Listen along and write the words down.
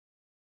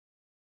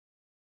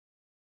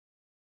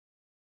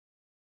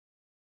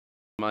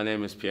My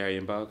name is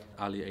Pierre Imbog.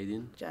 Ali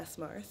Aideen. Jess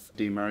Morris.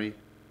 D. Murray.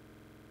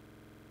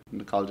 I'm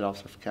the college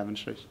officer for Kevin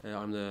Street.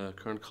 I'm the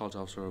current college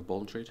officer of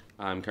Bolton Street.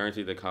 I'm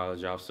currently the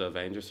college officer of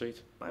Ainger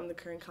Street. I'm the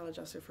current college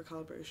officer for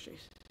Colborough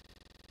Street.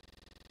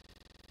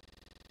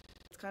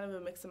 It's kind of a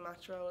mix and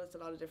match role. It's a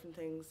lot of different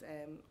things.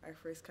 Our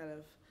first kind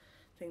of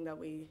thing that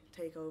we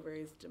take over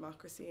is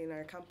democracy in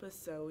our campus,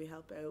 so we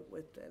help out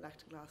with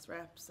electing class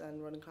reps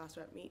and running class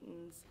rep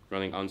meetings.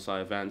 Running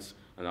on-site events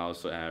and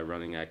also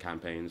running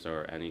campaigns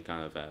or any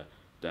kind of the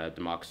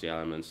democracy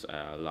elements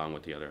along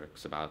with the other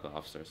sabbatical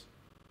officers.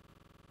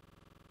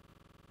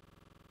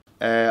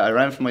 I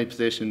ran for my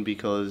position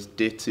because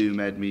DITSU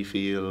made me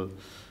feel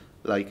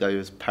like I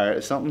was part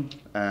of something.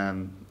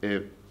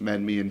 It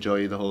made me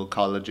enjoy the whole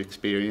college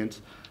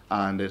experience,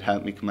 and it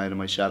helped me come out of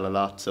my shell a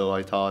lot. So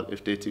I thought,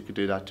 if DITSU could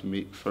do that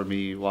for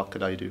me, what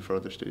could I do for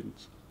other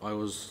students? I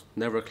was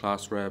never a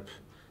class rep,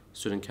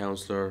 student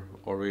counsellor,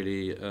 or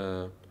really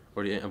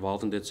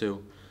involved in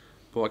DITSU.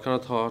 But I kind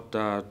of thought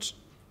that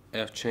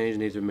if change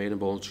needed to be made in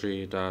Bolton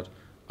Street, that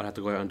I'd have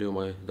to go out and do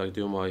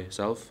it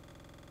myself.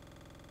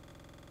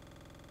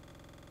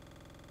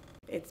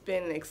 It's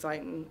been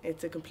exciting.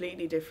 It's a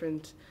completely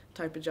different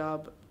type of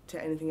job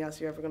to anything else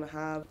you're ever going to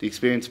have. The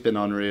experience has been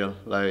unreal.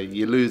 Like,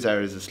 you lose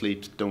hours of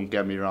sleep, don't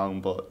get me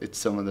wrong, but it's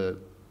some of the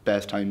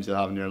best times you'll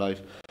have in your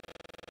life.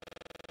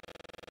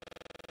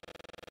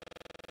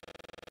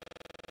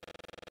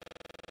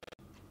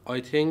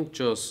 I think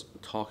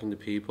just talking to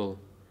people,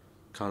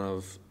 kind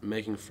of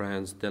making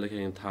friends,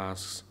 delegating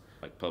tasks.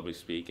 Like public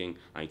speaking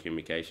and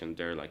communication,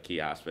 they're like key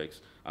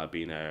aspects of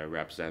being a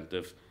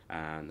representative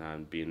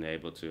and being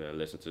able to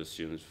listen to the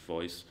student's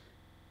voice.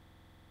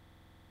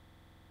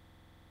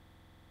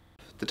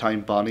 The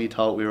time Bonnie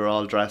thought we were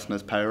all dressing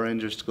as Power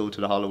Rangers to go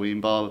to the Halloween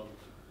ball,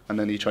 and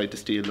then he tried to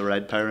steal the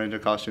red Power Ranger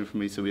costume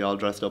from me, so we all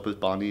dressed up as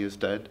Bonnie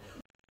instead.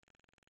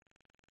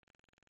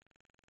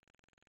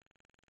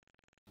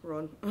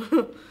 Run.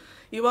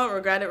 You won't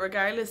regret it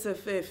regardless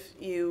of if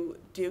you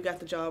do get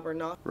the job or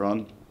not.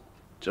 Run.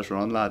 Just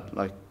run, lad.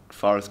 Like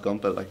Forrest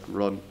Gump, like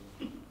run.